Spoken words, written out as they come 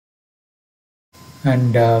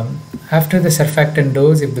And after the surfactant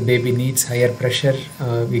dose, if the baby needs higher pressure,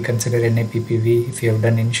 we consider NAPPV if you have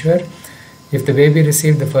done INSURE. If the baby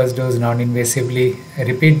received the first dose non-invasively, a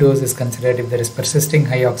repeat dose is considered if there is persisting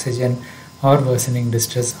high oxygen or worsening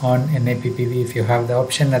distress on NAPPV if you have the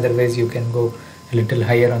option. Otherwise, you can go a little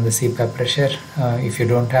higher on the CPAP pressure if you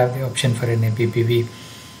don't have the option for NAPPV.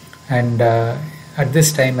 And at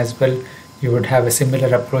this time as well, you would have a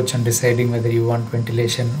similar approach on deciding whether you want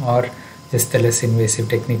ventilation or just the less invasive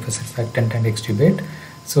technique for surfactant and extubate.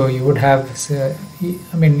 So you would have,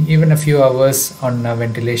 even a few hours on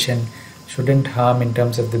ventilation shouldn't harm in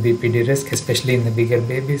terms of the BPD risk, especially in the bigger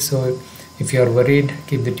babies. So if you are worried,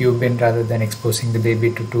 keep the tube in rather than exposing the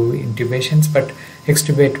baby to 2 intubations, but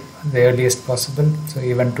extubate the earliest possible. So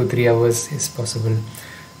even 2-3 hours is possible.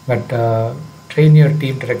 But train your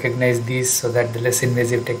team to recognize these so that the less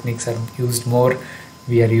invasive techniques are used more.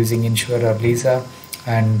 We are using INSURE or LISA,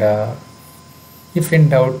 and if in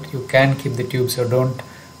doubt, you can keep the tube, so don't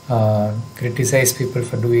criticize people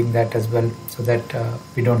for doing that as well, so that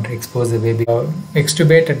we don't expose the baby.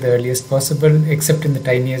 Extubate at the earliest possible, except in the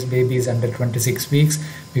tiniest babies under 26 weeks.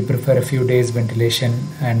 We prefer a few days ventilation,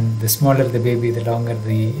 and the smaller the baby, the longer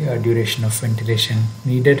the duration of ventilation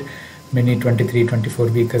needed. Many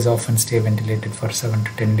 23-24 weekers often stay ventilated for 7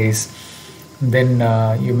 to 10 days. Then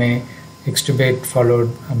you may extubate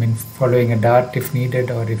following a DART if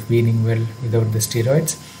needed, or if weaning well without the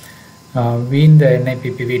steroids. Wean the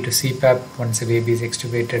NIPPV to CPAP once a baby is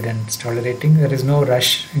extubated and is tolerating. There is no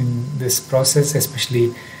rush in this process,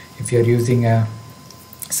 especially if you are using a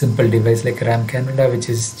simple device like a RAM cannula, which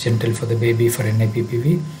is gentle for the baby for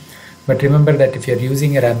NIPPV. But remember that if you are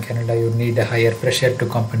using a RAM cannula, you need a higher pressure to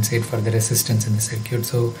compensate for the resistance in the circuit.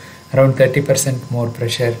 So around 30% more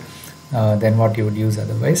pressure than what you would use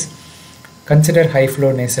otherwise. Consider high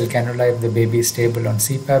flow nasal cannula if the baby is stable on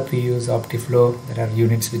CPAP. We use OptiFlow. There are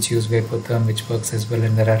units which use vapotherm, which works as well,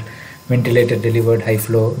 and there are ventilator delivered high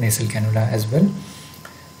flow nasal cannula as well.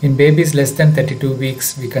 In babies less than 32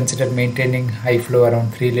 weeks, we consider maintaining high flow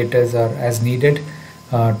around 3 liters or as needed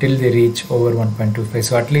till they reach over 1.25.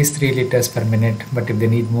 So at least 3 liters per minute, but if they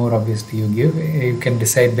need more, obviously you give. You can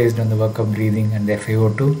decide based on the work of breathing and their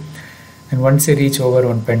FiO2. And once they reach over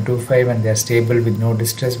 1.25 and they are stable with no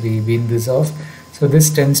distress, we wean this off. So this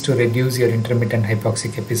tends to reduce your intermittent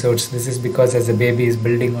hypoxic episodes. This is because as the baby is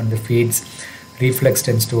building on the feeds, reflex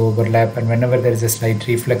tends to overlap, and whenever there is a slight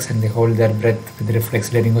reflex and they hold their breath with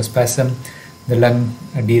reflex laryngospasm, the lung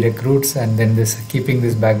derecruits, and then keeping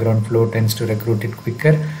this background flow tends to recruit it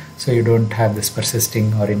quicker, so you don't have this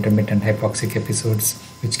persisting or intermittent hypoxic episodes,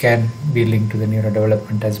 which can be linked to the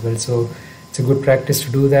neurodevelopment as well. So it's a good practice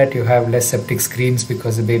to do that. You have less septic screens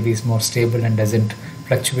because the baby is more stable and doesn't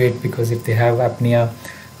fluctuate, because if they have apnea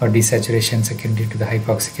or desaturation secondary to the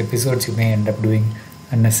hypoxic episodes, you may end up doing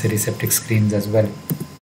unnecessary septic screens as well.